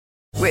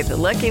With the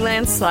Lucky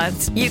Land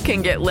Slots, you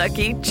can get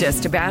lucky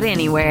just about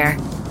anywhere.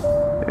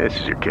 This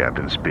is your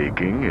captain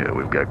speaking.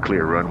 We've got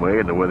clear runway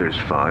and the weather's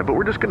fine, but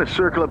we're just going to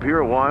circle up here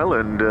a while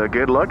and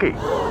get lucky.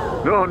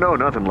 No,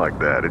 nothing like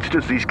that. It's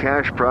just these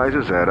cash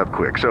prizes add up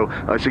quick. So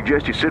I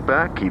suggest you sit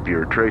back, keep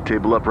your tray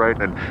table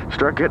upright, and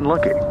start getting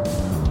lucky.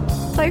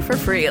 Play for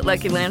free at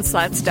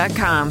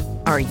LuckyLandSlots.com.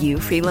 Are you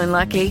feeling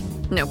lucky?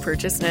 No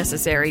purchase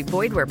necessary.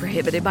 Void where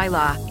prohibited by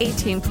law.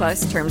 18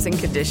 plus terms and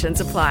conditions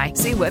apply.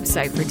 See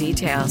website for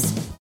details.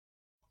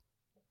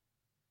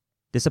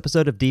 This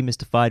episode of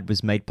Demystified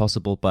was made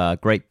possible by our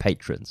great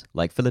patrons,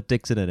 like Philip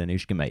Dixon and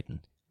Anushka Maiden.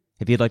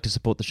 If you'd like to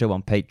support the show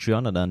on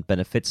Patreon and earn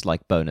benefits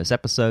like bonus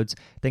episodes,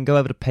 then go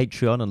over to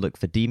Patreon and look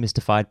for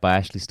Demystified by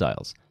Ashley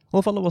Styles,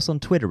 or follow us on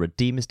Twitter at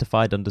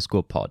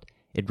Demystified_pod.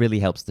 It really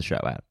helps the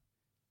show out.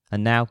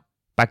 And now,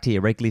 back to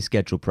your regularly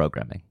scheduled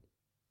programming.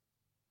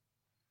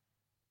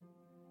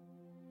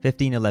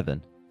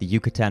 1511, the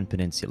Yucatan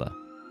Peninsula.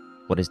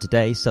 What is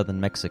today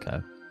southern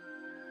Mexico.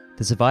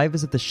 The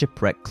survivors of the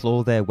shipwreck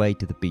claw their way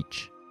to the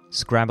beach,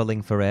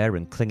 scrambling for air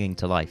and clinging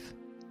to life.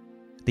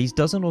 These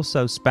dozen or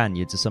so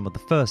Spaniards are some of the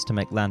first to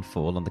make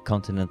landfall on the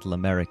continental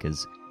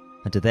Americas,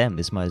 and to them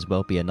this might as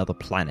well be another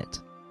planet.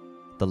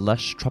 The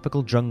lush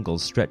tropical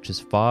jungles stretch as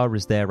far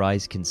as their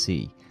eyes can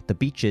see. The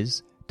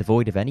beaches,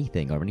 devoid of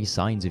anything or any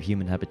signs of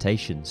human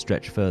habitation,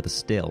 stretch further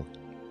still.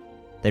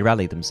 They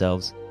rally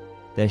themselves.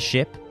 Their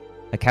ship,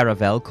 a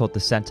caravel called the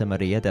Santa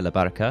Maria de la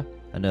Barca,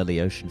 an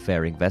early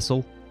ocean-faring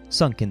vessel,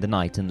 sunk in the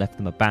night and left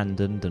them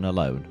abandoned and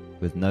alone,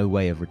 with no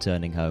way of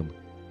returning home.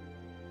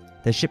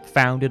 Their ship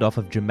foundered off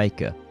of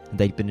Jamaica, and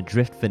they'd been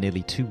adrift for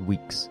nearly 2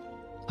 weeks.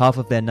 Half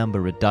of their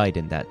number had died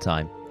in that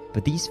time,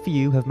 but these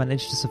few have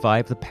managed to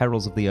survive the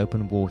perils of the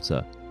open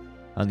water,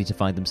 only to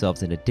find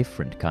themselves in a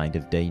different kind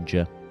of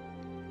danger.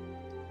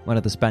 One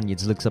of the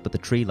Spaniards looks up at the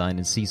tree line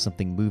and sees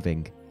something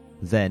moving.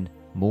 Then,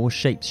 more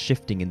shapes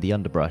shifting in the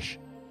underbrush.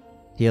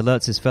 He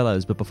alerts his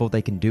fellows, but before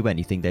they can do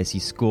anything, they see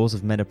scores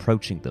of men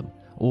approaching them,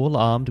 all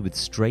armed with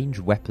strange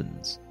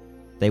weapons.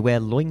 They wear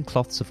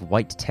loincloths of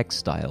white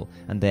textile,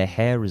 and their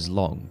hair is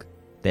long.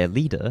 Their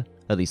leader,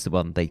 at least the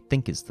one they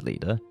think is the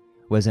leader,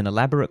 wears an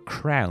elaborate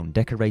crown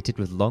decorated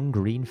with long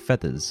green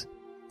feathers.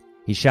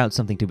 He shouts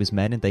something to his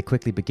men, and they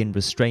quickly begin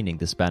restraining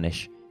the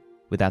Spanish.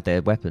 Without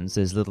their weapons,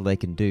 there's little they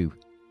can do.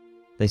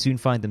 They soon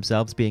find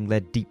themselves being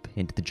led deep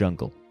into the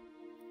jungle.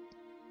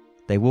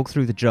 They walk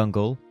through the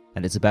jungle,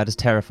 and it's about as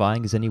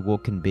terrifying as any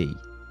walk can be.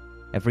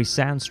 Every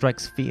sound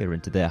strikes fear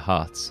into their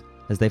hearts,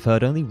 as they've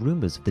heard only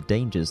rumours of the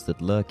dangers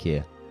that lurk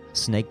here.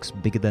 Snakes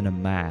bigger than a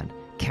man,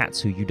 cats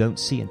who you don't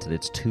see until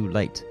it's too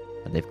late,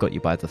 and they've got you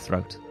by the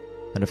throat.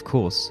 And of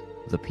course,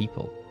 the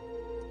people.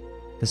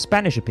 The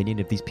Spanish opinion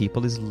of these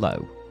people is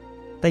low.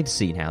 They've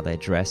seen how they're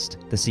dressed,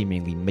 the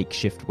seemingly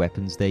makeshift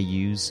weapons they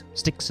use,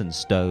 sticks and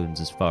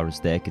stones as far as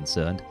they're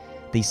concerned.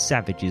 These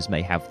savages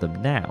may have them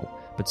now,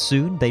 but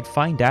soon they'd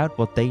find out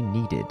what they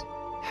needed,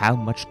 how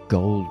much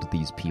gold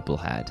these people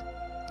had.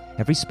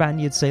 Every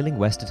Spaniard sailing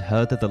west had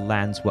heard that the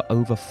lands were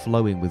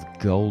overflowing with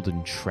gold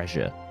and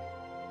treasure.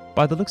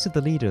 By the looks of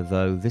the leader,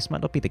 though, this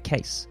might not be the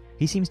case.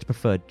 He seems to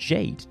prefer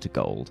jade to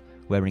gold,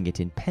 wearing it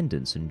in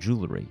pendants and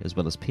jewellery, as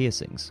well as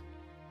piercings.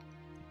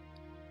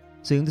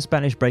 Soon the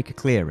Spanish break a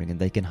clearing, and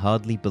they can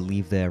hardly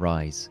believe their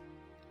eyes.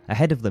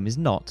 Ahead of them is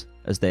not,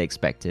 as they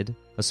expected,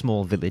 a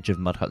small village of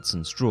mud huts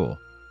and straw.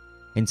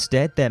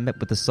 Instead, they're met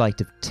with the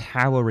sight of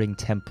towering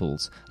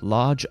temples,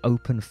 large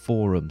open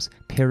forums,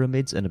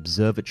 pyramids and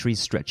observatories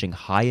stretching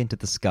high into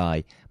the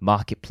sky,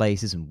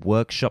 marketplaces and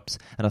workshops,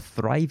 and a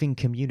thriving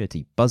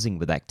community buzzing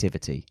with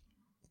activity.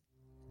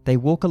 They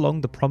walk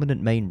along the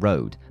prominent main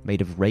road,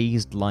 made of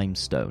raised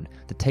limestone,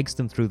 that takes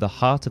them through the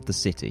heart of the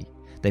city.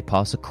 They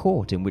pass a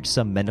court in which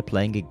some men are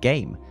playing a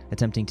game,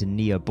 attempting to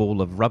knee a ball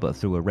of rubber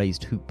through a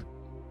raised hoop.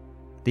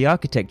 The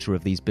architecture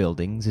of these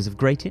buildings is of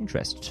great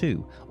interest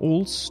too,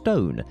 all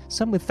stone,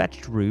 some with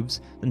thatched roofs,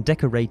 and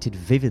decorated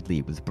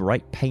vividly with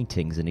bright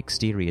paintings and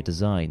exterior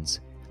designs.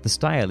 The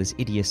style is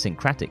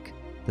idiosyncratic.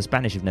 The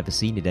Spanish have never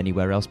seen it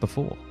anywhere else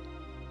before.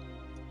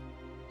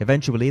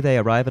 Eventually they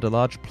arrive at a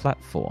large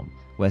platform,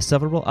 where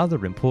several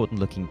other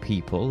important-looking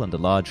people and a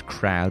large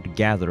crowd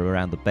gather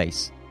around the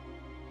base.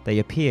 They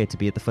appear to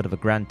be at the foot of a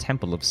grand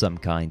temple of some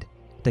kind,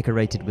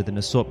 decorated with an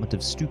assortment of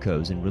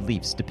stuccos and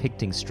reliefs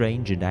depicting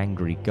strange and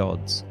angry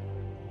gods.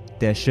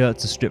 Their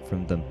shirts are stripped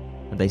from them,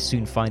 and they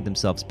soon find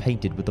themselves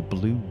painted with a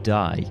blue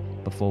dye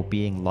before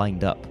being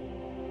lined up.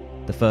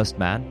 The first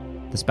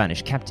man, the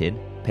Spanish captain,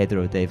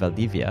 Pedro de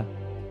Valdivia,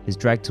 is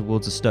dragged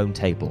towards a stone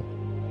table.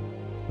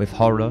 With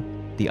horror,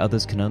 the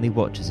others can only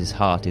watch as his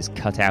heart is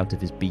cut out of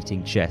his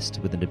beating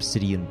chest with an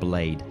obsidian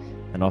blade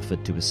and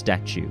offered to a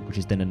statue, which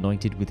is then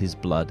anointed with his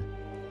blood.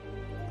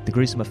 The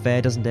gruesome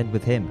affair doesn't end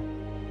with him.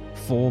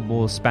 4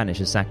 more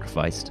Spanish are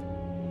sacrificed.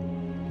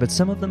 But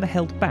some of them are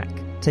held back,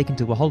 taken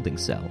to a holding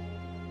cell.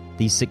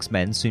 These 6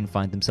 men soon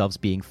find themselves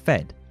being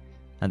fed,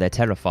 and they're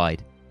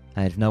terrified,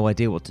 and have no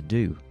idea what to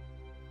do.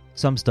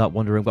 Some start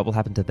wondering what will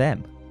happen to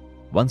them.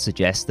 One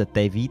suggests that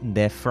they've eaten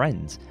their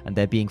friends, and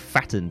they're being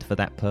fattened for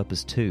that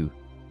purpose too.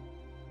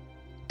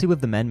 2 of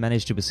the men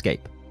manage to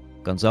escape,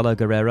 Gonzalo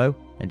Guerrero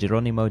and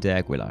Geronimo de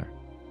Aguilar.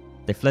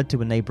 They fled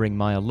to a neighboring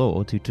Maya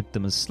lord who took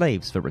them as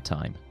slaves for a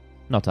time.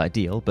 Not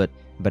ideal, but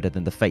better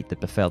than the fate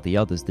that befell the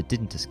others that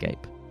didn't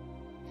escape.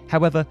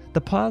 However,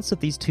 the paths of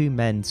these two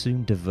men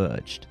soon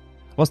diverged.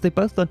 Whilst they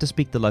both learned to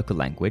speak the local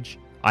language,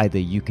 either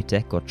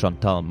Yucatec or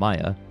Chontal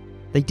Maya,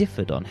 they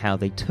differed on how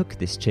they took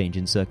this change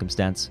in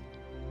circumstance.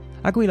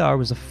 Aguilar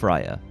was a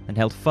friar and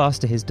held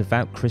fast to his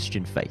devout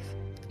Christian faith.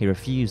 He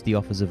refused the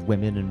offers of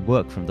women and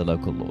work from the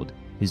local lord,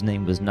 whose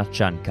name was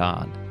Nachan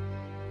Khan.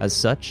 As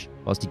such,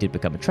 whilst he did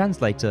become a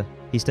translator,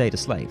 he stayed a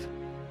slave.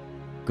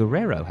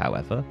 Guerrero,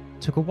 however,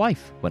 took a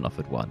wife when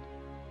offered one.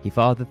 He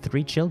fathered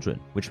 3 children,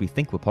 which we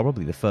think were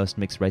probably the first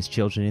mixed-race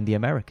children in the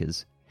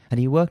Americas, and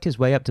he worked his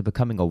way up to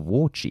becoming a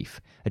war chief,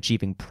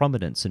 achieving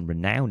prominence and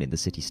renown in the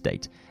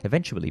city-state,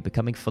 eventually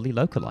becoming fully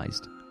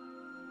localized.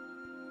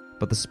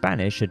 But the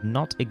Spanish had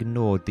not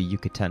ignored the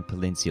Yucatan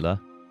Peninsula,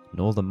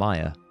 nor the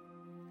Maya.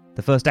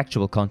 The first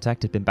actual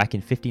contact had been back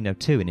in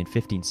 1502, and in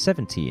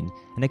 1517,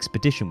 an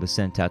expedition was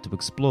sent out to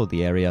explore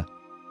the area.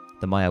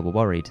 The Maya were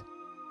worried.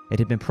 It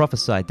had been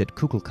prophesied that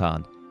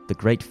Kukulkan, the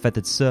great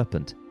feathered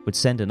serpent, would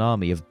send an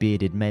army of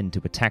bearded men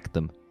to attack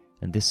them,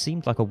 and this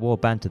seemed like a war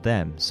bound to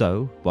them,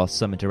 so, whilst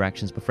some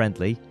interactions were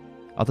friendly,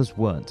 others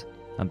weren't,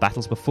 and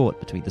battles were fought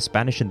between the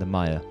Spanish and the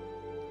Maya.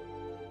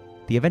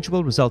 The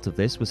eventual result of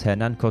this was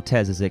Hernan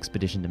Cortez's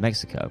expedition to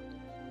Mexico.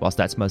 Whilst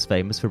that's most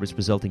famous for its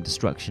resulting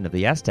destruction of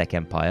the Aztec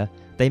Empire,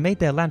 they made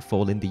their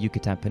landfall in the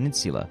Yucatan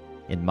Peninsula,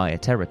 in Maya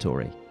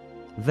territory.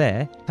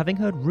 There, having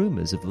heard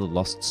rumours of the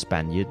lost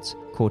Spaniards,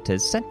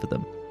 Cortez sent for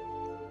them.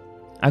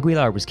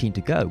 Aguilar was keen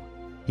to go.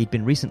 He'd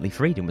been recently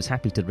freed and was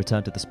happy to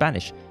return to the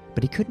Spanish,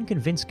 but he couldn't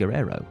convince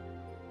Guerrero.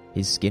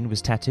 His skin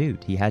was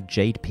tattooed, he had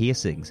jade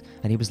piercings,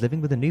 and he was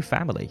living with a new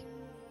family.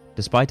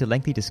 Despite a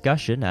lengthy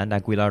discussion and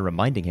Aguilar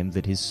reminding him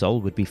that his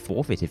soul would be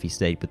forfeit if he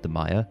stayed with the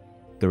Maya,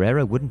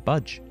 Guerrero wouldn't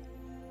budge.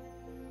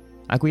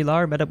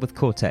 Aguilar met up with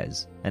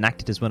Cortez and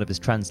acted as one of his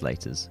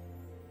translators.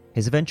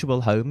 His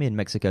eventual home in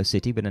Mexico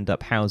City would end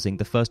up housing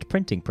the first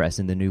printing press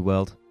in the New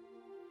World.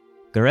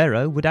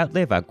 Guerrero would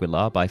outlive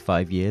Aguilar by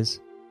 5 years,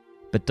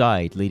 but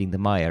died leading the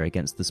Maya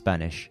against the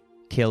Spanish,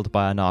 killed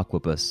by an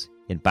arquebus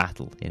in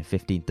battle in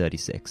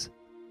 1536.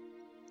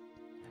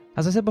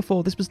 As I said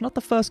before, this was not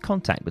the first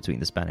contact between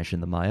the Spanish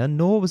and the Maya,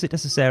 nor was it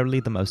necessarily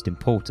the most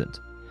important.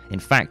 In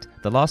fact,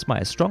 the last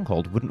Maya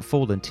stronghold wouldn't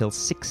fall until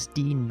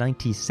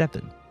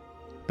 1697.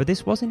 But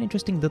this was an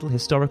interesting little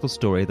historical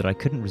story that I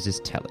couldn't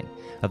resist telling,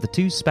 of the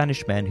 2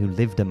 Spanish men who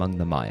lived among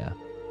the Maya.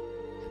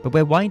 But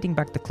we're winding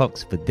back the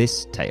clocks for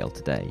this tale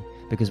today,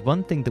 because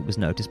one thing that was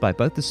noticed by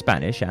both the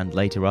Spanish and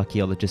later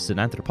archaeologists and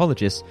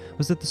anthropologists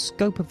was that the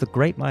scope of the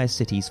great Maya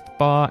cities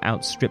far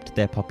outstripped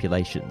their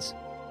populations.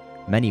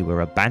 Many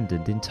were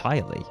abandoned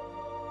entirely.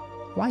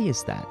 Why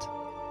is that?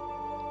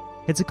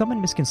 It's a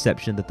common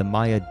misconception that the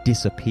Maya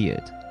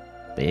disappeared.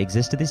 They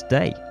exist to this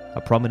day,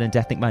 a prominent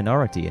ethnic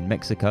minority in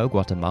Mexico,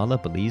 Guatemala,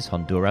 Belize,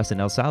 Honduras, and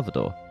El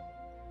Salvador.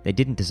 They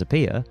didn't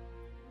disappear,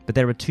 but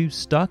there are 2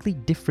 starkly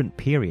different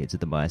periods of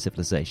the Maya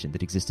civilization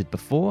that existed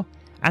before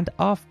and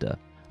after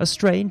a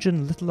strange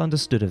and little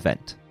understood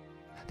event.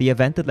 The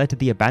event that led to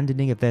the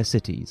abandoning of their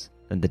cities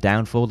and the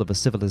downfall of a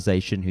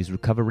civilization whose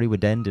recovery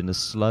would end in a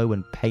slow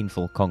and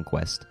painful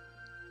conquest.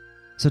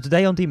 So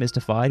today on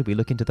Demystified, we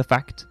look into the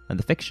fact and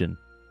the fiction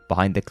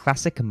behind the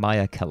classic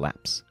Maya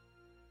collapse.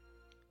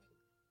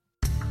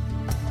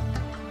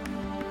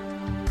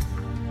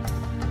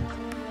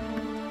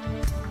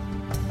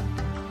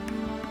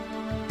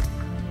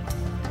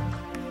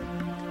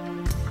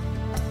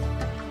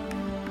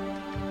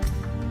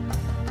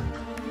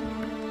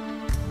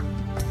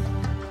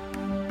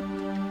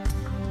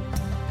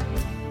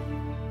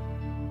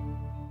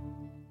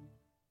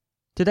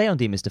 Today on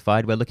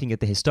Demystified, we're looking at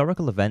the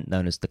historical event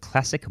known as the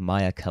classic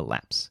Maya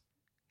collapse.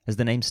 As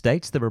the name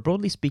states, there are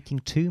broadly speaking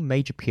 2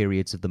 major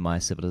periods of the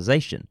Maya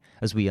civilization,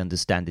 as we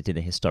understand it in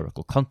a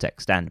historical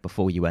context, and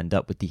before you end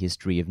up with the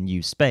history of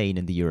New Spain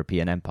and the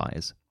European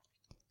empires.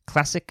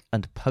 Classic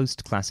and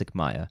post-classic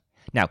Maya.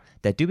 Now,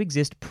 there do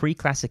exist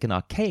pre-classic and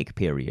archaic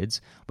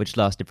periods, which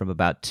lasted from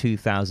about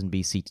 2000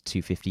 BC to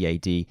 250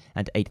 AD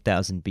and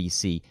 8000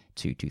 BC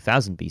to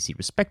 2000 BC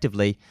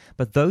respectively,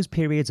 but those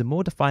periods are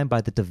more defined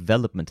by the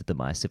development of the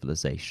Maya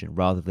civilization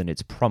rather than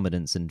its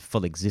prominence and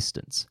full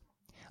existence.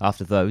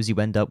 After those, you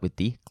end up with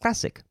the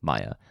classic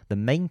Maya, the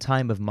main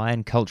time of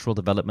Mayan cultural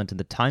development and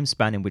the time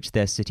span in which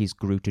their cities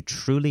grew to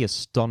truly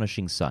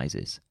astonishing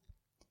sizes.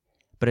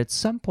 But at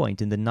some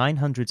point in the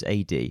 900s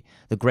AD,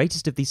 the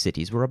greatest of these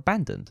cities were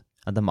abandoned,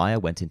 and the Maya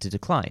went into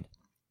decline.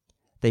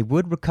 They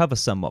would recover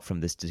somewhat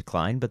from this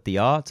decline, but the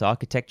art,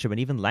 architecture, and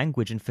even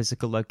language and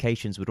physical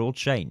locations would all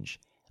change,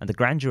 and the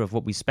grandeur of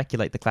what we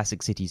speculate the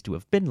classic cities to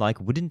have been like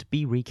wouldn't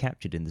be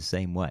recaptured in the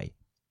same way.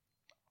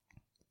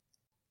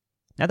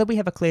 Now that we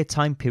have a clear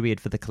time period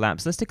for the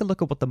collapse, let's take a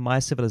look at what the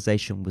Maya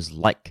civilization was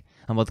like,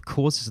 and what the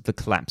causes of the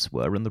collapse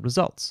were and the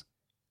results.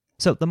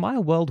 So, the Maya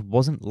world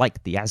wasn't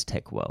like the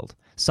Aztec world.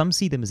 Some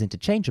see them as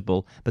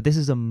interchangeable, but this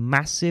is a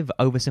massive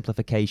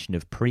oversimplification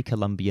of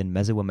pre-Columbian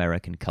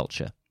Mesoamerican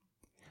culture.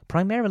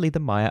 Primarily, the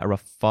Maya are a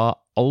far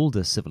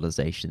older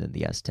civilization than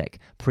the Aztec,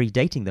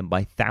 predating them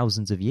by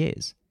thousands of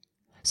years.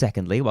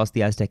 Secondly, whilst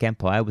the Aztec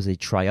Empire was a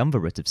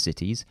triumvirate of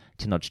cities,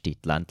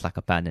 Tenochtitlan,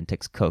 Tlacopan, and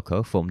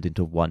Texcoco formed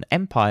into one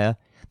empire,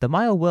 the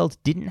Maya world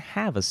didn't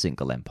have a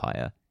single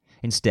empire.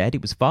 Instead,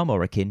 it was far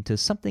more akin to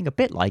something a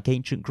bit like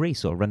ancient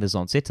Greece or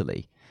Renaissance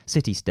Italy,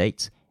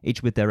 city-states,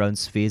 each with their own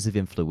spheres of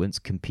influence,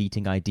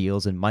 competing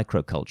ideals and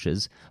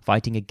microcultures,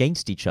 fighting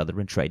against each other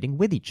and trading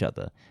with each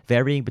other,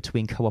 varying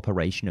between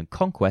cooperation and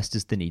conquest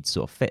as the needs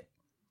saw fit.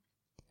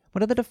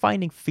 One of the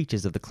defining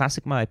features of the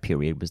classic Maya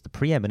period was the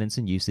preeminence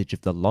and usage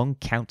of the long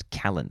count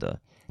calendar.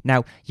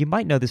 Now, you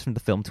might know this from the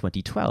film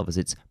 2012 as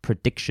its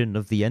prediction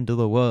of the end of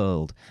the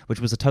world,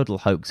 which was a total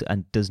hoax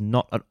and does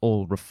not at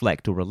all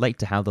reflect or relate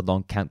to how the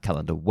long count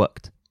calendar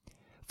worked.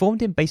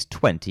 Formed in base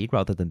 20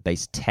 rather than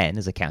base 10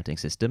 as a counting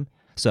system,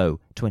 so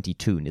 20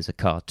 toon is a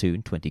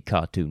cartoon, 20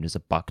 cartoon is a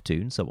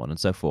bucktoon, so on and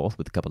so forth,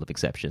 with a couple of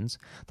exceptions,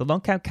 the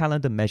long count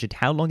calendar measured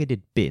how long it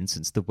had been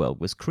since the world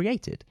was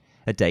created,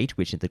 a date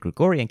which in the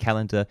Gregorian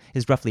calendar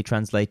is roughly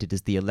translated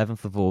as the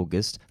 11th of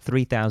August,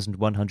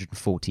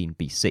 3114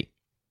 BC.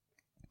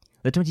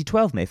 The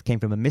 2012 myth came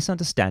from a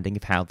misunderstanding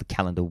of how the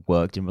calendar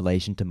worked in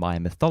relation to Maya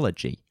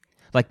mythology.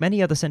 Like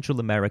many other Central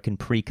American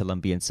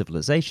pre-Columbian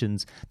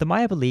civilizations, the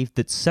Maya believed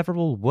that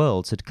several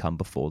worlds had come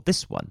before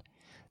this one.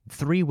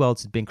 3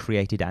 worlds had been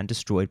created and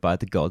destroyed by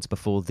the gods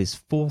before this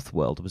 4th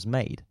world was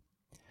made.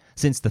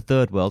 Since the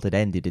 3rd world had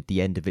ended at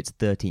the end of its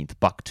 13th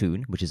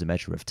bucktoon, which is a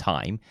measure of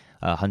time,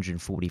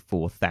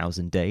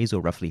 144,000 days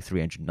or roughly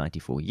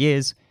 394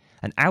 years,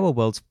 and our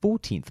world's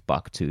 14th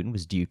bucktoon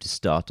was due to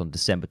start on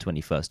December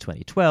 21st,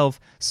 2012,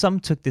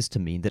 some took this to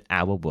mean that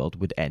our world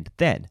would end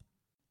then.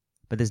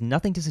 But there's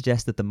nothing to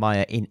suggest that the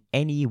Maya in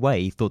any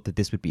way thought that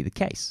this would be the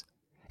case.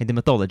 In the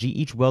mythology,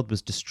 each world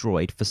was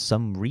destroyed for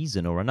some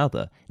reason or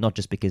another, not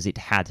just because it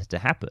had to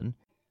happen.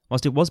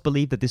 Whilst it was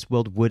believed that this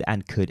world would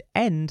and could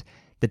end,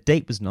 the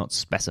date was not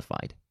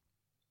specified.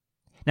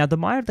 Now, the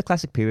Maya of the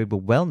Classic period were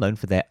well known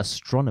for their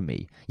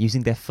astronomy.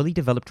 Using their fully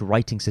developed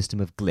writing system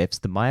of glyphs,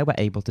 the Maya were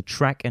able to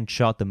track and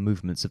chart the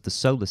movements of the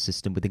solar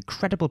system with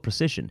incredible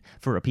precision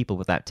for a people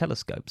without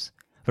telescopes.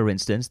 For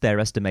instance, their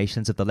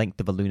estimations of the length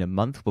of a lunar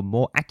month were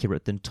more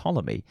accurate than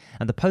Ptolemy,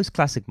 and the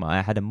post-classic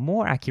Maya had a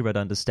more accurate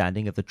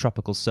understanding of the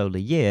tropical solar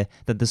year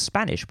than the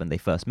Spanish when they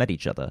first met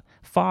each other,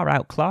 far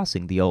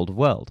outclassing the Old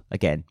World,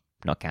 again,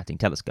 not counting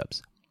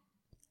telescopes.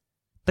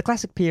 The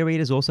Classic period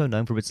is also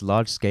known for its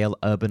large-scale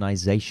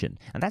urbanization,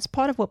 and that's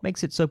part of what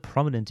makes it so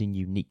prominent and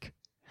unique.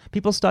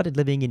 People started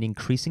living in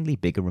increasingly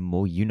bigger and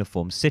more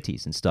uniform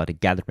cities and started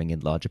gathering in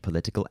larger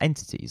political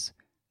entities.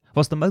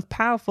 Whilst the most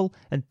powerful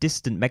and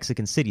distant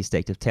Mexican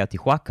city-state of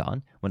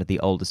Teotihuacan, one of the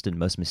oldest and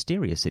most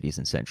mysterious cities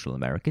in Central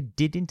America,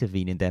 did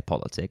intervene in their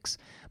politics,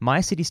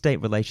 Maya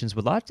city-state relations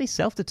were largely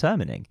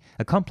self-determining,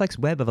 a complex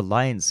web of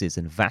alliances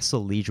and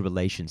vassal-liege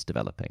relations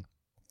developing.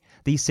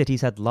 These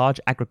cities had large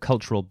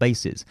agricultural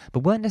bases, but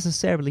weren't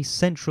necessarily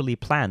centrally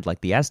planned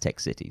like the Aztec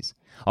cities.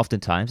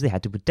 Oftentimes they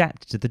had to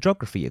adapt to the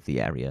geography of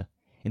the area.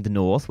 In the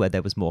north, where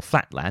there was more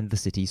flat land, the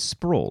cities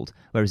sprawled,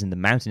 whereas in the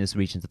mountainous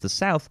regions of the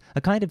south,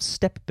 a kind of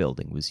steppe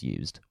building was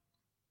used.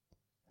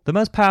 The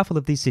most powerful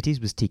of these cities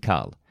was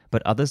Tikal,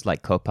 but others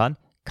like Copan,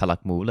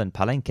 Calakmul, and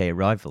Palenque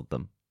rivaled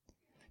them.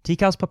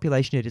 Tikal's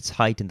population at its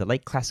height in the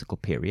late classical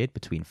period,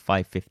 between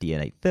 550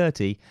 and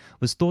 830,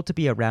 was thought to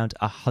be around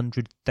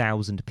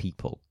 100,000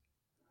 people.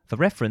 For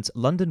reference,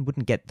 London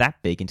wouldn't get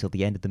that big until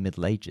the end of the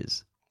Middle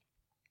Ages.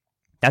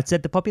 That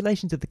said, the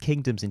populations of the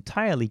kingdoms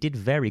entirely did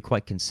vary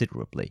quite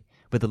considerably,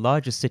 with the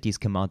largest cities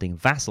commanding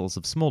vassals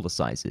of smaller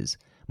sizes.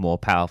 More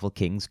powerful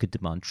kings could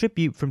demand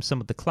tribute from some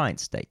of the client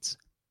states.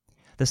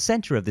 The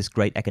centre of this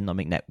great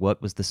economic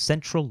network was the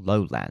central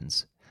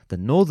lowlands. The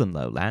northern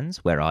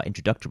lowlands, where our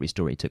introductory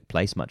story took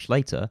place much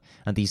later,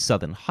 and these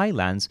southern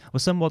highlands were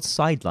somewhat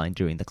sidelined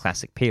during the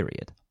Classic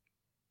period.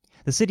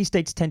 The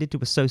city-states tended to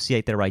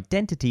associate their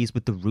identities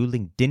with the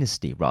ruling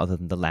dynasty rather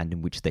than the land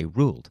in which they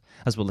ruled.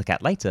 As we'll look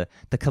at later,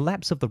 the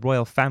collapse of the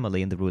royal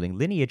family and the ruling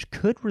lineage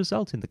could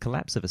result in the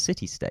collapse of a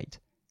city-state.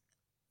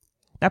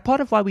 Now, part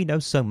of why we know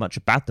so much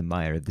about the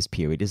Maya of this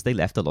period is they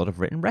left a lot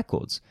of written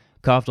records.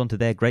 Carved onto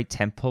their great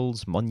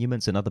temples,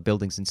 monuments, and other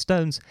buildings in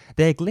stones,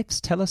 their glyphs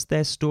tell us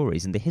their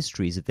stories and the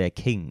histories of their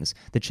kings,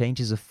 the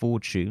changes of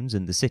fortunes,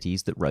 and the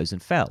cities that rose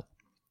and fell.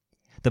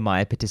 The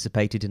Maya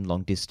participated in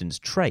long-distance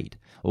trade,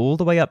 all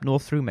the way up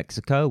north through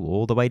Mexico,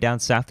 all the way down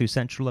south through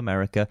Central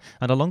America,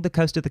 and along the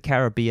coast of the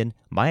Caribbean,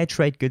 Maya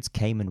trade goods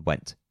came and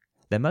went.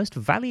 Their most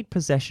valued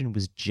possession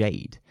was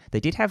jade.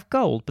 They did have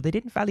gold, but they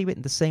didn't value it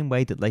in the same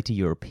way that later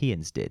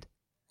Europeans did.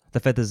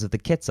 The feathers of the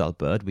quetzal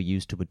bird were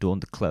used to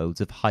adorn the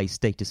clothes of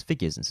high-status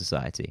figures in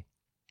society.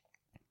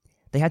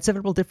 They had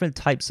several different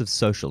types of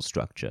social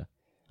structure.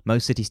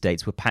 Most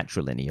city-states were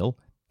patrilineal,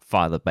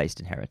 father-based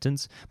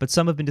inheritance, but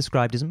some have been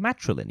described as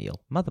matrilineal,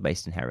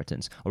 mother-based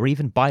inheritance, or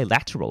even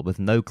bilateral with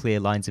no clear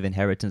lines of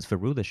inheritance for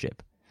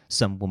rulership.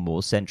 Some were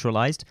more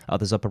centralized,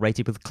 others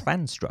operated with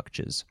clan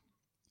structures.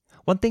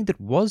 One thing that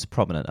was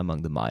prominent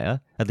among the Maya,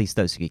 at least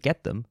those who could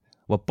get them,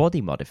 were body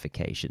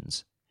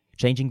modifications.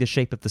 changing the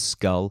shape of the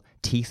skull,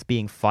 teeth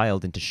being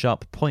filed into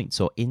sharp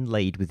points or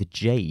inlaid with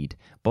jade,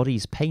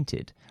 bodies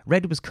painted.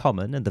 Red was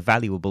common, and the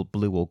valuable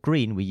blue or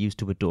green were used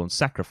to adorn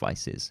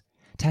sacrifices.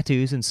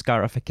 Tattoos and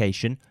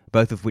scarification,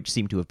 both of which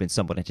seem to have been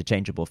somewhat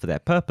interchangeable for their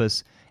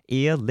purpose,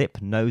 ear,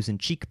 lip, nose and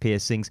cheek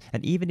piercings,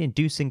 and even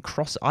inducing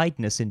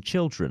cross-eyedness in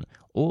children,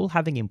 all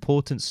having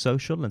important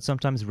social and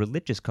sometimes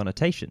religious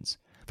connotations.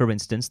 For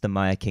instance, the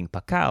Maya king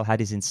Pakal had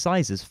his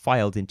incisors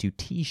filed into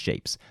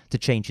T-shapes to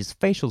change his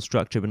facial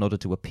structure in order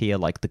to appear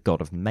like the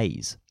god of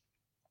maize.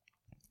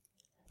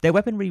 Their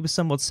weaponry was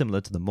somewhat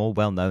similar to the more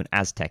well-known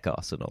Aztec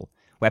arsenal,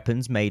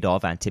 weapons made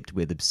of and tipped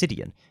with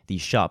obsidian, the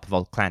sharp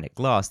volcanic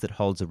glass that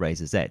holds a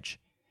razor's edge.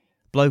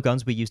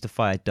 Blowguns were used to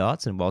fire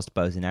darts, and whilst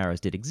bows and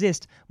arrows did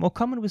exist, more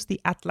common was the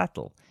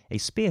atlatl, a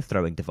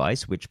spear-throwing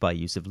device which, by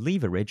use of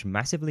leverage,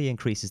 massively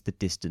increases the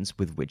distance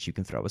with which you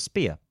can throw a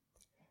spear.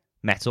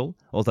 Metal,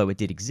 although it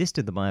did exist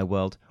in the Maya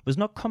world, was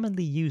not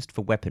commonly used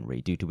for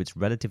weaponry due to its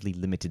relatively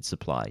limited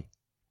supply.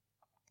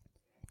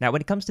 Now,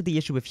 when it comes to the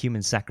issue of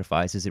human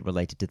sacrifice as it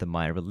related to the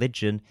Maya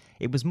religion,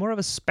 it was more of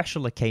a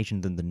special occasion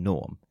than the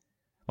norm.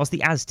 Whilst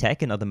the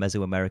Aztec and other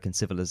Mesoamerican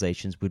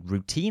civilizations would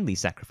routinely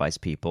sacrifice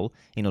people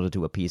in order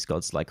to appease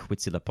gods like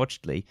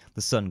Huitzilopochtli,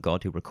 the sun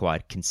god who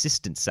required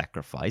consistent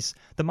sacrifice,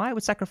 the Maya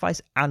would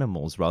sacrifice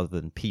animals rather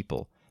than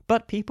people.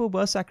 But people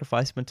were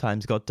sacrificed when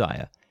times got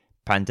dire.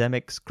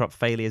 Pandemics, crop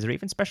failures, or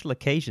even special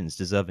occasions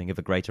deserving of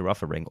a greater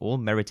offering all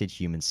merited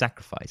human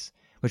sacrifice,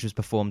 which was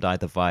performed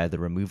either via the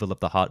removal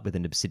of the heart with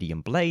an obsidian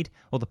blade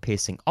or the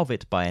piercing of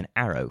it by an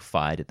arrow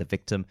fired at the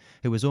victim,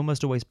 who was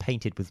almost always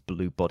painted with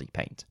blue body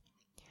paint.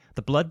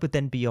 The blood would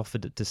then be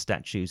offered to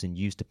statues and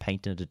used to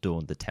paint and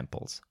adorn the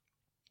temples.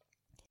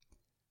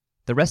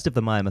 The rest of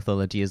the Maya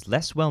mythology is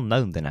less well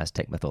known than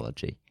Aztec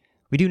mythology.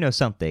 We do know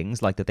some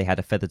things, like that they had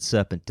a feathered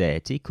serpent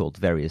deity called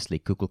variously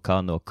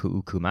Kukulkan or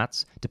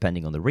Kuukumats,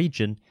 depending on the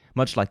region,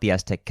 much like the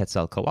Aztec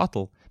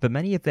Quetzalcoatl, but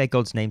many of their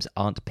gods' names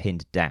aren't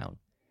pinned down.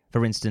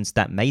 For instance,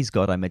 that maize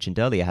god I mentioned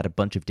earlier had a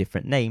bunch of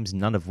different names,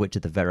 none of which are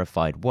the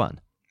verified one.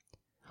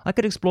 I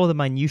could explore the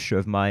minutiae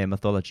of Maya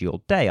mythology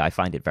all day, I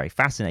find it very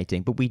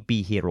fascinating, but we'd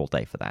be here all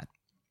day for that.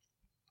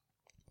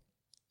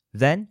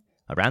 Then,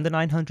 around the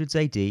 900s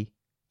AD,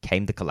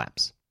 came the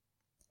collapse.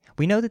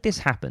 We know that this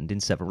happened in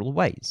several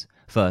ways.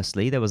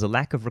 Firstly, there was a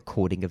lack of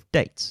recording of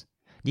dates.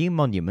 New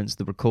monuments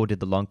that recorded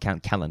the long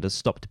count calendar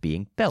stopped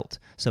being built,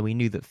 so we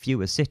knew that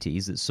fewer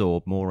cities that saw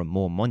more and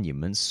more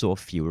monuments saw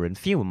fewer and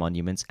fewer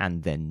monuments,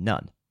 and then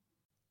none.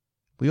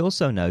 We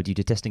also know, due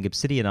to testing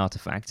obsidian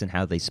artifacts and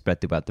how they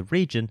spread throughout the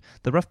region,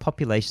 the rough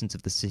populations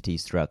of the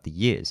cities throughout the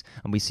years,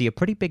 and we see a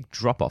pretty big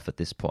drop-off at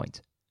this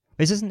point.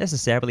 This doesn't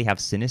necessarily have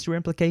sinister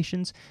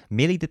implications,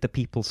 merely that the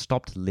people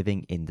stopped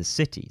living in the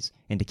cities,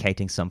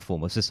 indicating some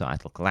form of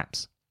societal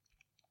collapse.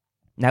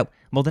 Now,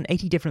 more than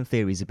 80 different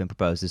theories have been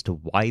proposed as to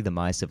why the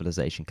Maya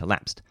civilization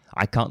collapsed.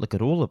 I can't look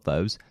at all of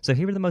those, so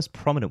here are the most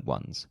prominent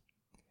ones.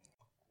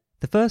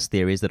 The first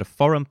theory is that a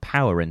foreign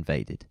power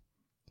invaded.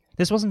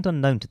 This wasn't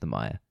unknown to the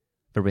Maya.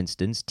 For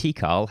instance,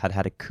 Tikal had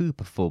had a coup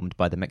performed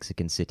by the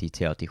Mexican city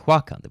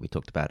Teotihuacan that we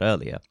talked about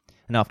earlier,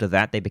 and after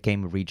that they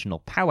became a regional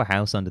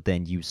powerhouse under their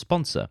new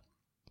sponsor.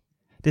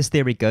 This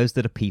theory goes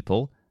that a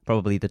people,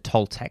 probably the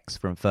Toltecs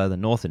from further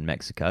north in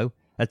Mexico,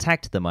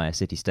 attacked the Maya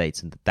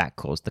city-states and that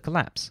caused the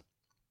collapse.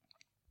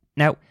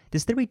 Now,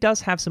 this theory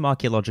does have some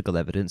archaeological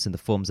evidence in the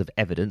forms of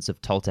evidence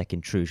of Toltec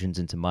intrusions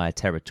into Maya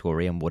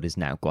territory and what is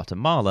now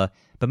Guatemala,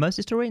 but most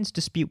historians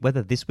dispute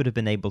whether this would have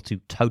been able to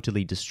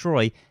totally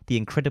destroy the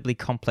incredibly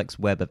complex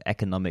web of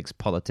economics,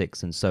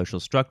 politics, and social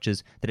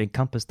structures that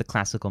encompass the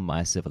classical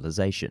Maya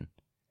civilization.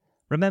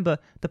 Remember,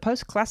 the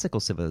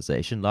post-classical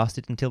civilization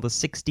lasted until the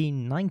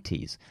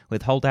 1690s,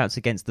 with holdouts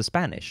against the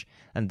Spanish,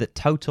 and that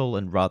total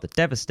and rather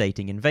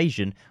devastating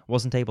invasion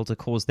wasn't able to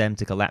cause them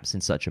to collapse in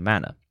such a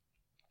manner.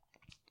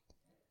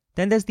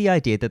 Then there's the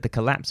idea that the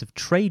collapse of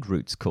trade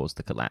routes caused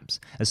the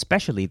collapse,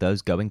 especially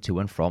those going to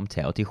and from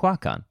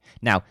Teotihuacan.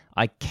 Now,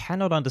 I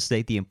cannot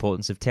understate the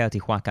importance of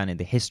Teotihuacan in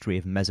the history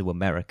of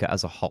Mesoamerica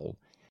as a whole.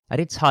 At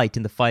its height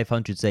in the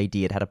 500s AD,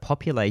 it had a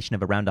population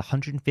of around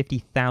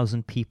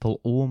 150,000 people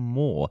or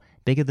more,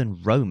 bigger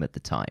than Rome at the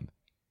time.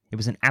 It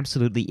was an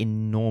absolutely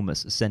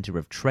enormous center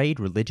of trade,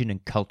 religion,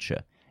 and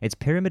culture. Its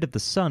Pyramid of the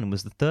Sun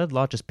was the third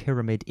largest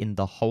pyramid in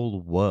the whole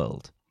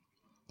world.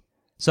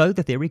 So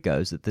the theory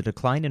goes that the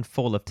decline and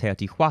fall of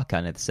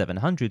Teotihuacan in the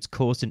 700s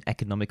caused an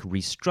economic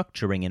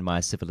restructuring in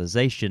Maya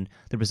civilization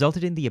that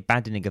resulted in the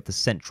abandoning of the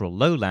central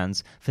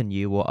lowlands for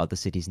new or other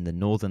cities in the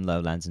northern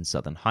lowlands and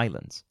southern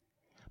highlands.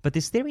 But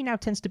this theory now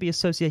tends to be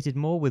associated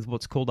more with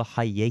what's called a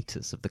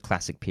hiatus of the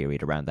classic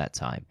period around that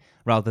time,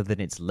 rather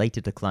than its later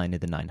decline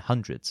in the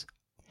 900s.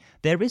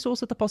 There is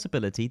also the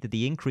possibility that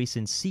the increase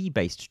in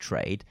sea-based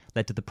trade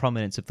led to the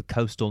prominence of the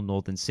coastal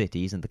northern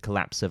cities and the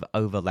collapse of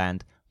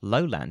overland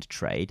lowland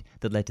trade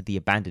that led to the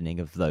abandoning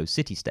of those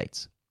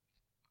city-states.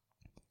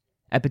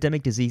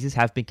 Epidemic diseases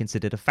have been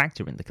considered a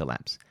factor in the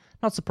collapse,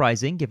 not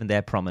surprising given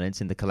their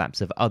prominence in the collapse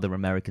of other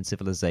American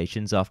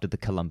civilizations after the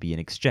Columbian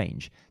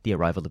Exchange, the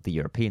arrival of the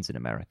Europeans in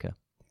America.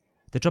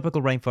 The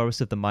tropical rainforests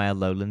of the Maya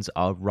lowlands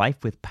are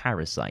rife with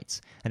parasites,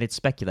 and it's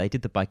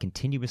speculated that by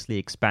continuously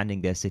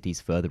expanding their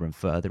cities further and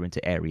further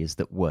into areas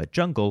that were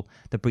jungle,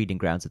 the breeding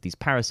grounds of these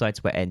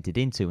parasites were entered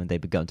into and they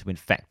began to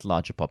infect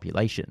larger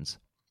populations.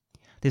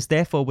 This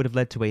therefore would have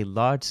led to a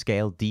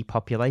large-scale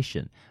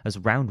depopulation, as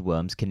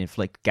roundworms can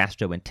inflict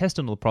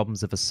gastrointestinal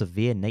problems of a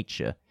severe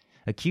nature.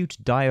 Acute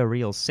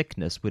diarrheal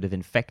sickness would have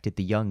infected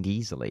the young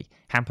easily,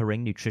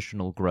 hampering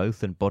nutritional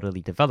growth and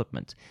bodily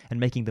development, and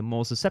making them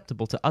more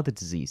susceptible to other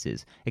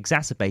diseases,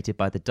 exacerbated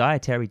by the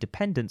dietary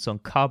dependence on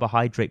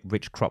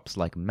carbohydrate-rich crops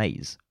like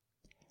maize.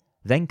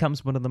 Then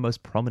comes one of the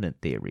most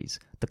prominent theories,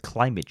 the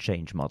climate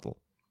change model.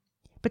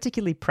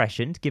 Particularly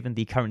prescient given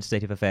the current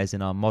state of affairs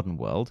in our modern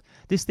world,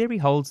 this theory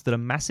holds that a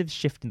massive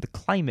shift in the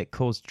climate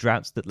caused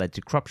droughts that led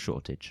to crop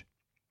shortage.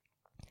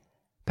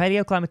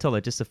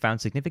 Paleoclimatologists have found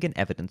significant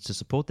evidence to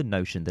support the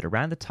notion that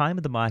around the time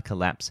of the Maya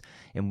collapse,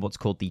 in what's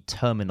called the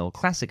Terminal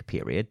Classic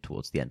period,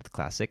 towards the end of the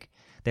Classic,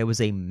 there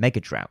was a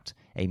megadrought,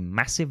 a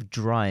massive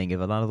drying of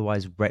an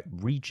otherwise wet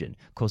region,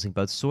 causing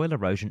both soil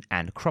erosion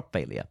and crop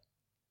failure.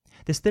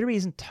 This theory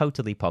isn't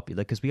totally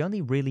popular because we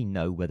only really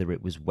know whether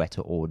it was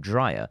wetter or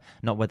drier,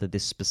 not whether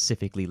this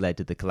specifically led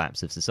to the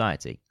collapse of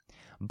society.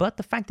 But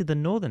the fact that the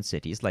northern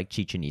cities like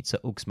Chichen Itza,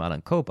 Uxmal,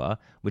 and Kobar,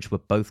 which were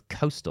both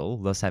coastal,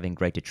 thus having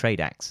greater trade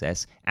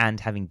access, and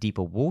having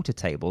deeper water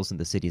tables than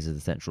the cities of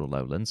the central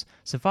lowlands,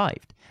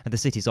 survived, and the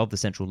cities of the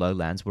central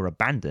lowlands were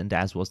abandoned,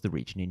 as was the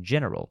region in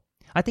general.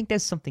 I think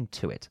there's something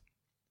to it.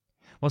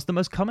 Whilst the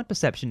most common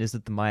perception is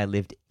that the Maya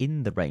lived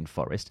in the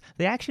rainforest,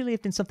 they actually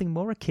lived in something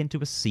more akin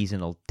to a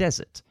seasonal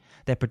desert.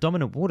 Their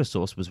predominant water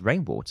source was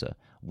rainwater,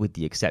 with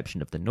the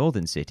exception of the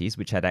northern cities,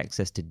 which had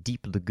access to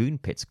deep lagoon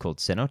pits called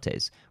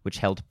cenotes, which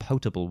held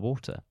potable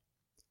water.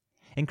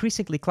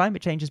 Increasingly,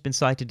 climate change has been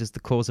cited as the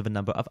cause of a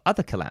number of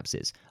other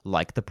collapses,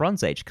 like the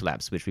Bronze Age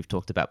collapse, which we've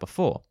talked about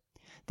before.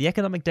 The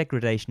economic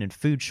degradation and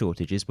food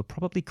shortages were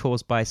probably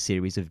caused by a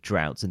series of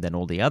droughts, and then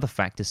all the other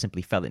factors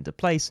simply fell into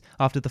place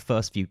after the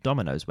first few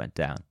dominoes went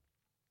down.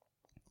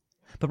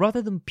 But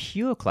rather than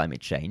pure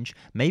climate change,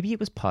 maybe it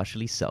was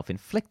partially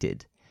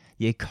self-inflicted.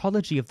 The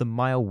ecology of the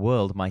Maya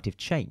world might have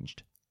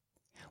changed.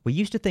 We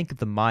used to think of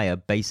the Maya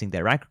basing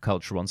their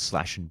agriculture on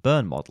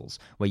slash-and-burn models,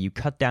 where you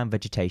cut down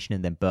vegetation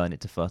and then burn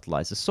it to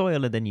fertilize the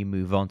soil, and then you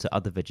move on to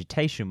other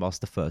vegetation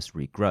whilst the first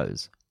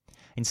regrows.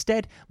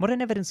 Instead,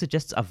 modern evidence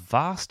suggests a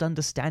vast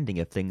understanding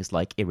of things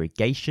like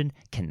irrigation,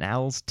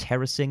 canals,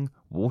 terracing,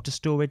 water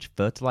storage,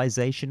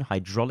 fertilization,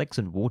 hydraulics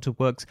and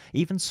waterworks,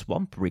 even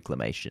swamp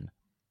reclamation.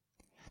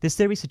 This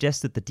theory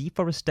suggests that the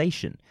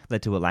deforestation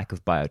led to a lack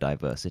of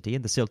biodiversity,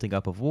 and the silting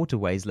up of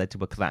waterways led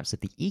to a collapse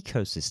of the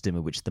ecosystem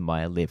in which the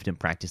Maya lived and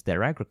practiced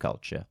their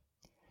agriculture.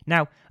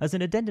 Now, as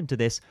an addendum to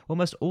this,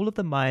 almost all of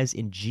the Maya's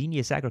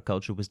ingenious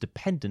agriculture was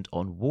dependent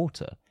on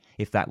water.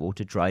 If that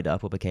water dried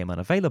up or became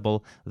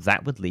unavailable,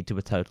 that would lead to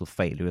a total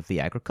failure of the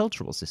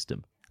agricultural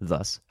system,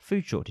 thus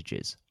food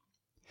shortages.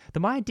 The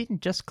Maya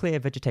didn't just clear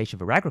vegetation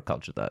for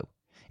agriculture, though.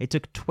 It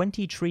took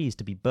 20 trees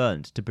to be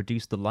burned to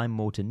produce the lime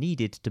mortar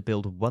needed to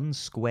build 1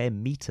 square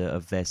meter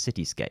of their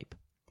cityscape.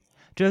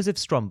 Joseph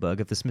Stromberg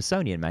of the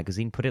Smithsonian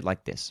magazine put it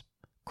like this,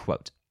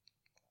 quote,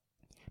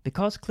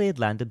 "Because cleared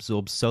land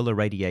absorbs solar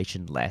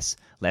radiation less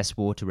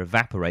water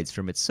evaporates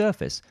from its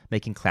surface,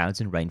 making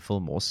clouds and rainfall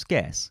more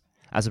scarce.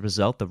 As a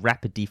result, the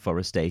rapid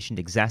deforestation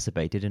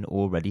exacerbated an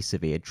already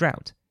severe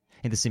drought.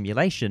 In the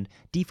simulation,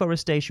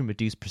 deforestation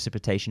reduced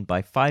precipitation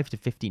by 5 to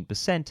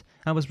 15%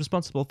 and was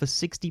responsible for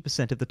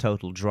 60% of the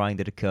total drying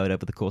that occurred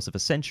over the course of a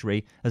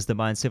century as the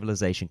Mayan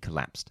civilization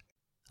collapsed.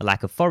 A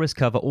lack of forest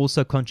cover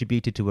also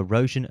contributed to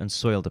erosion and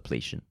soil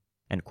depletion."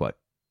 End quote.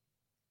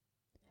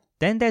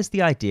 Then there's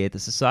the idea that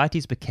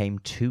societies became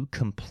too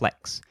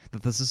complex,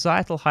 that the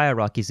societal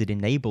hierarchies that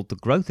enabled the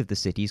growth of the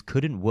cities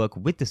couldn't work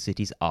with the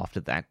cities after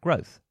that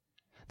growth.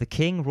 The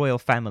king-royal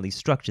family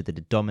structure that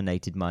had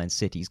dominated Mayan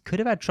cities could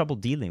have had trouble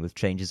dealing with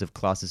changes of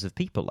classes of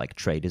people like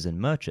traders and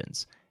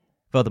merchants.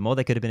 Furthermore,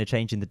 there could have been a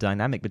change in the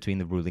dynamic between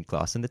the ruling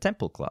class and the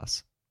temple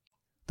class.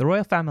 The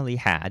royal family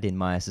had, in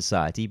Maya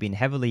society, been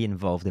heavily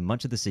involved in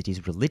much of the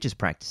city's religious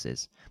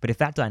practices, but if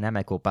that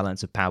dynamic or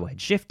balance of power had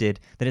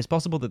shifted, then it's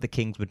possible that the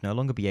kings would no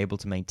longer be able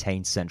to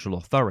maintain central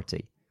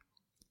authority.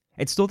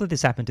 It's thought that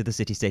this happened to the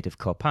city-state of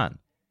Copan.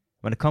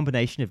 When a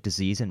combination of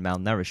disease and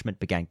malnourishment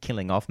began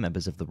killing off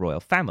members of the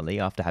royal family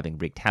after having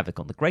wreaked havoc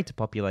on the greater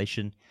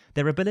population,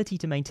 their ability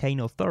to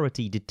maintain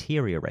authority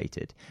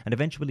deteriorated and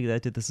eventually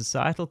led to the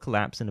societal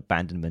collapse and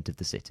abandonment of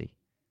the city.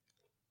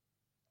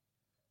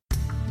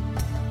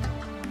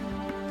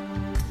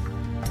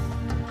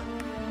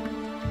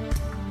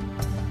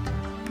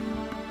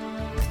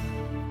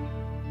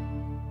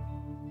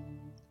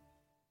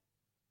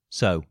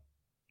 So,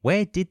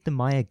 where did the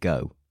Maya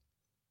go?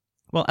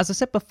 Well, as I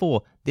said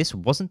before, this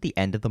wasn't the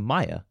end of the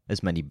Maya,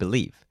 as many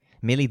believe,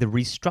 merely the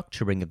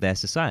restructuring of their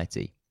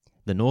society.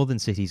 The northern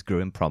cities grew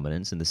in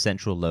prominence and the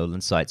central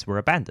lowland sites were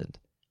abandoned.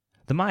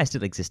 The Maya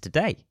still exist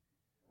today.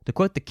 To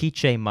quote the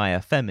Quiche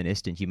Maya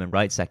feminist and human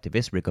rights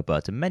activist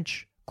Rigoberta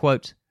Mensch,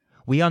 quote,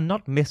 "We are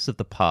not myths of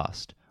the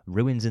past,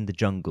 ruins in the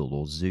jungle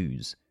or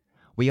zoos.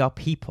 We are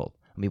people,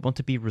 and we want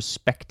to be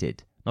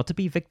respected, not to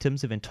be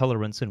victims of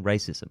intolerance and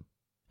racism."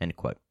 End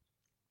quote.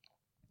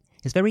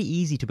 It's very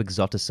easy to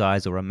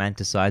exoticize or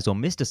romanticize or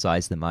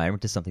mysticize the Maya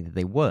into something that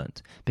they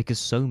weren't, because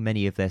so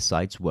many of their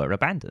sites were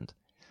abandoned.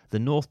 The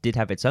North did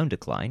have its own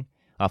decline.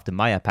 After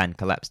Mayapan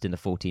collapsed in the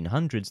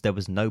 1400s, there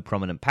was no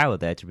prominent power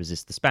there to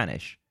resist the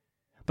Spanish.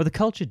 But the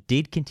culture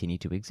did continue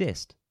to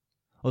exist.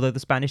 Although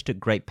the Spanish took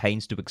great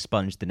pains to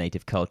expunge the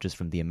native cultures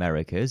from the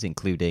Americas,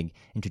 including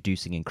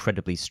introducing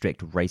incredibly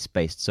strict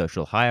race-based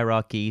social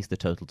hierarchies, the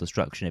total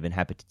destruction of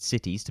inhabited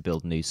cities to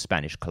build new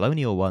Spanish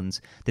colonial ones,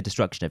 the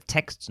destruction of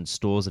texts and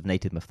stores of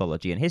native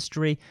mythology and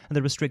history, and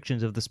the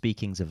restrictions of the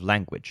speakings of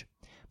language.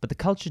 But the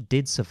culture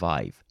did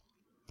survive.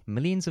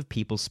 Millions of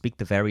people speak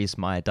the various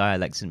Maya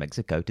dialects in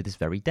Mexico to this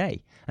very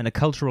day, and a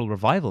cultural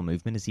revival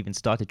movement has even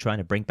started trying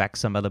to bring back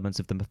some elements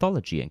of the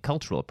mythology and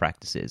cultural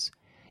practices.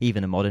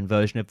 Even a modern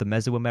version of the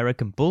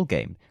Mesoamerican bull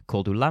game,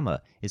 called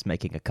Ulama, is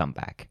making a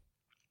comeback.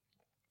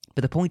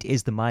 But the point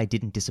is the Maya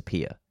didn't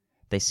disappear.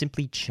 They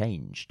simply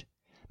changed.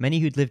 Many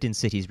who'd lived in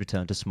cities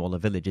returned to smaller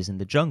villages in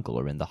the jungle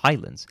or in the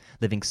highlands,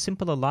 living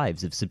simpler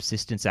lives of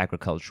subsistence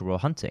agriculture or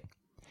hunting.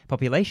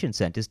 Population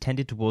centers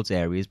tended towards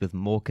areas with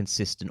more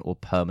consistent or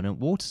permanent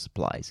water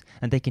supplies,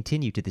 and they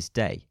continue to this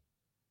day.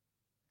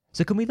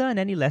 So can we learn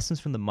any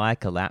lessons from the Maya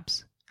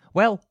collapse?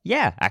 Well,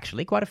 yeah,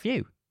 actually, quite a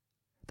few.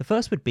 The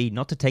first would be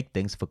not to take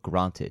things for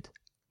granted.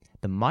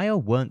 The Maya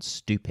weren't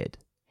stupid.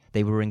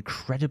 They were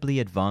incredibly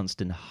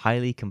advanced and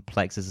highly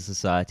complex as a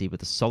society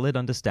with a solid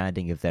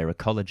understanding of their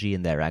ecology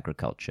and their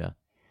agriculture.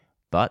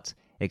 But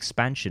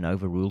expansion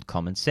overruled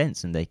common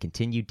sense, and they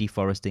continued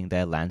deforesting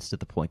their lands to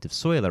the point of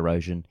soil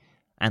erosion,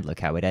 and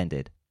look how it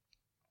ended.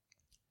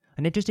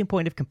 An interesting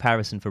point of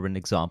comparison for an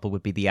example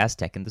would be the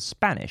Aztec and the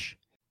Spanish.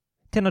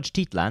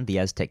 Tenochtitlan, the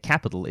Aztec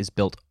capital, is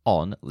built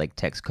on Lake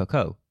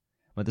Texcoco.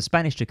 When the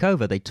Spanish took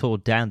over, they tore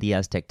down the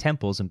Aztec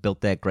temples and built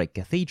their great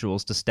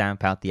cathedrals to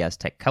stamp out the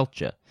Aztec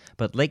culture.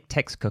 But Lake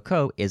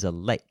Texcoco is a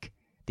lake.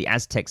 The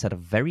Aztecs had a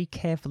very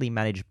carefully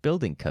managed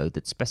building code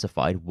that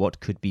specified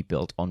what could be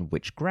built on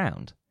which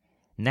ground.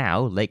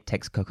 Now, Lake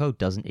Texcoco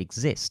doesn't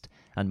exist,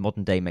 and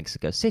modern-day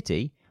Mexico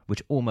City,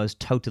 which almost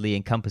totally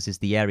encompasses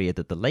the area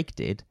that the lake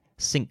did,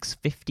 sinks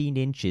 15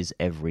 inches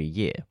every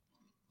year.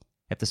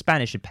 If the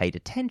Spanish had paid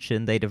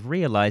attention, they'd have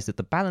realized that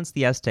the balance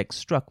the Aztecs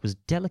struck was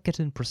delicate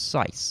and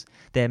precise.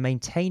 Their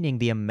maintaining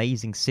the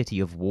amazing city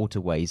of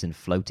waterways and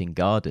floating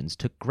gardens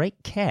took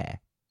great care.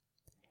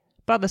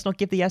 But let's not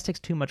give the Aztecs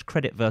too much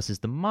credit versus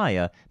the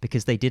Maya,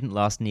 because they didn't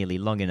last nearly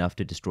long enough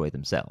to destroy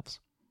themselves.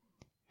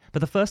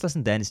 But the first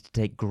lesson then is to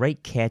take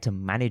great care to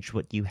manage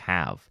what you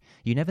have.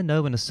 You never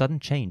know when a sudden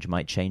change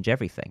might change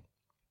everything.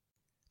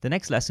 The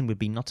next lesson would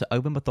be not to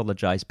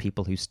over-mythologize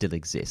people who still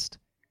exist.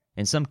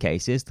 In some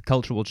cases, the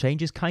cultural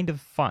change is kind of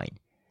fine.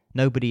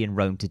 Nobody in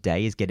Rome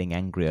today is getting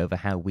angry over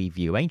how we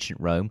view ancient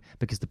Rome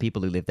because the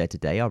people who live there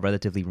today are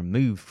relatively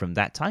removed from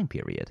that time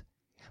period.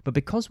 But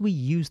because we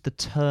use the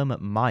term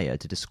Maya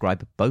to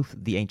describe both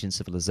the ancient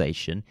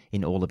civilization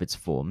in all of its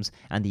forms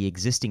and the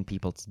existing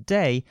people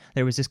today,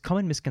 there is this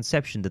common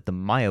misconception that the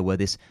Maya were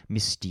this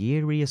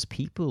mysterious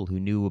people who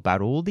knew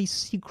about all these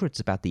secrets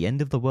about the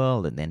end of the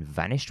world and then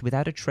vanished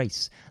without a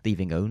trace,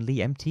 leaving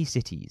only empty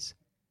cities.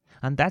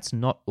 And that's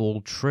not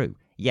all true.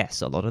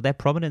 Yes, a lot of their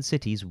prominent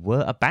cities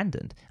were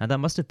abandoned, and that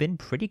must have been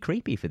pretty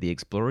creepy for the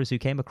explorers who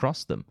came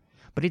across them.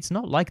 But it's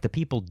not like the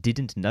people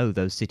didn't know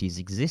those cities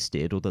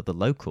existed or that the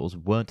locals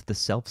weren't the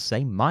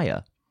self-same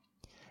Maya.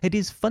 It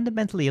is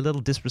fundamentally a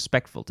little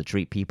disrespectful to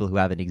treat people who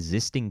have an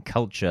existing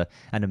culture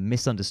and a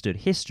misunderstood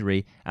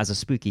history as a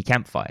spooky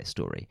campfire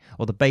story,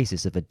 or the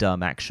basis of a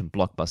dumb action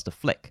blockbuster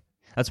flick.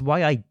 That's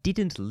why I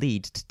didn't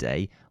lead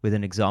today with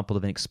an example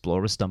of an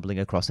explorer stumbling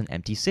across an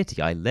empty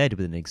city. I led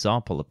with an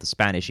example of the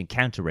Spanish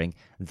encountering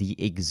the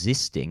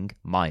existing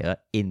Maya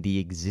in the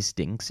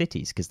existing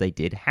cities, because they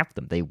did have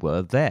them. They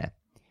were there.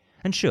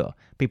 And sure,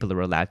 people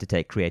are allowed to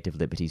take creative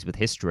liberties with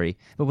history,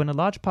 but when a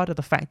large part of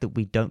the fact that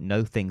we don't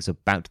know things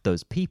about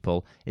those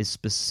people is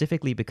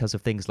specifically because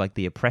of things like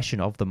the oppression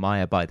of the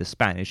Maya by the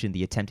Spanish and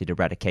the attempted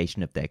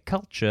eradication of their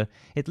culture,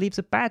 it leaves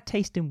a bad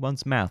taste in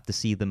one's mouth to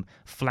see them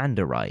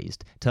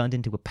Flanderized, turned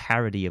into a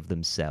parody of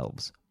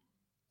themselves.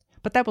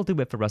 But that will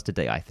do it for us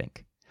today, I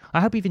think.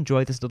 I hope you've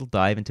enjoyed this little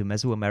dive into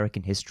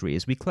Mesoamerican history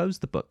as we close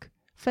the book,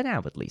 for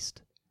now at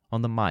least,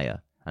 on the Maya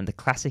and the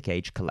Classic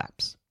Age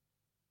collapse.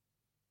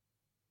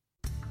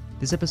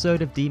 This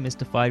episode of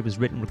Demystified was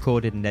written,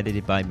 recorded, and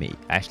edited by me,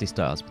 Ashley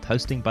Styles, with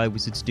hosting by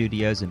Wizard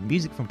Studios and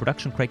music from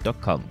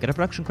ProductionCrate.com. Go to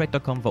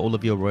ProductionCrate.com for all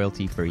of your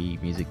royalty-free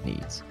music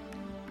needs.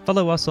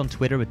 Follow us on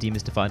Twitter at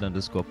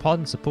Demystified_pod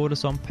and support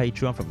us on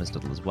Patreon from as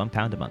little as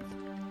 £1 a month.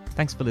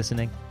 Thanks for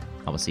listening.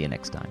 I will see you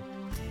next time.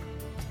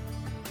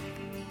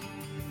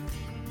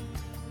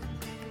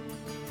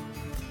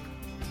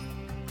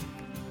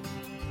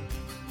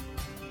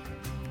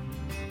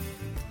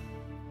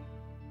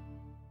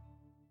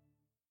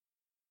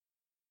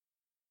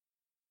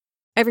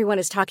 Everyone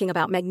is talking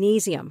about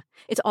magnesium.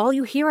 It's all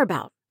you hear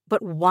about.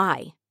 But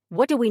why?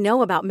 What do we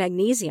know about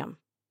magnesium?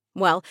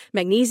 Well,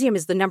 magnesium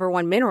is the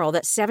 #1 mineral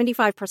that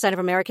 75% of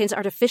Americans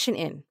are deficient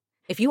in.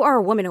 If you are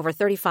a woman over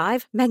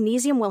 35,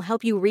 magnesium will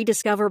help you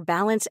rediscover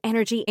balance,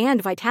 energy,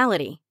 and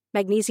vitality.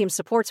 Magnesium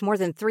supports more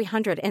than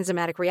 300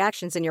 enzymatic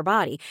reactions in your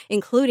body,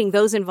 including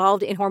those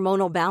involved in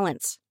hormonal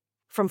balance.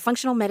 From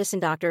functional medicine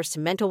doctors to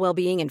mental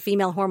well-being and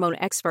female hormone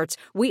experts,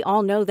 we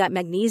all know that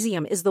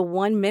magnesium is the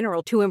one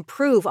mineral to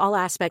improve all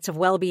aspects of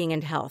well-being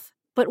and health.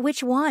 But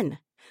which one?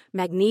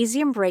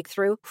 Magnesium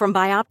Breakthrough from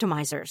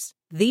Bioptimizers,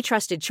 the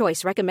trusted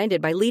choice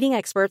recommended by leading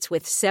experts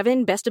with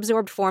 7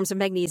 best-absorbed forms of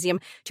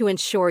magnesium to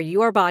ensure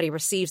your body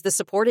receives the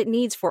support it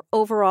needs for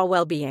overall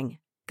well-being.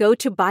 Go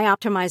to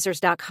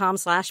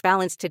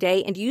bioptimizers.com/balance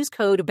today and use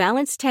code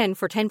BALANCE10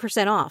 for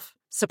 10% off.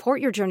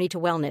 Support your journey to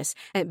wellness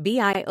at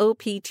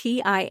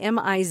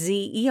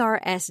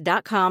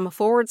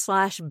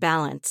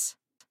bioptimizers.com/balance.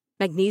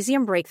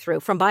 Magnesium Breakthrough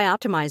from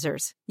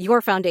Bioptimizers,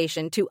 your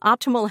foundation to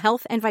optimal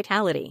health and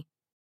vitality.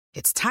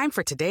 It's time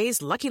for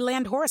today's Lucky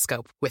Land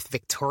horoscope with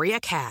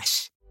Victoria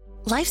Cash.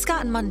 Life's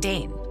gotten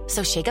mundane,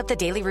 so shake up the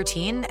daily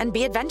routine and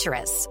be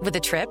adventurous with a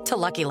trip to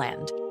Lucky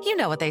Land. You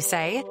know what they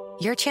say,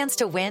 your chance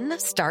to win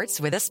starts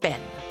with a spin.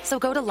 So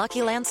go to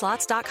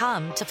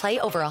LuckyLandSlots.com to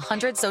play over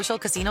 100 social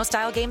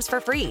casino-style games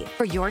for free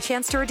for your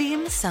chance to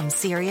redeem some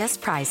serious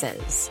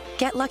prizes.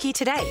 Get lucky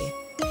today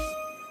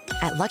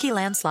at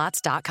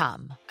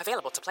LuckyLandSlots.com.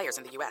 Available to players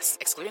in the U.S.,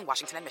 excluding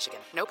Washington and Michigan.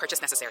 No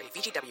purchase necessary.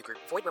 VGW Group.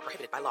 Void where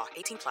prohibited by law.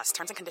 18+.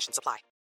 Terms and conditions apply.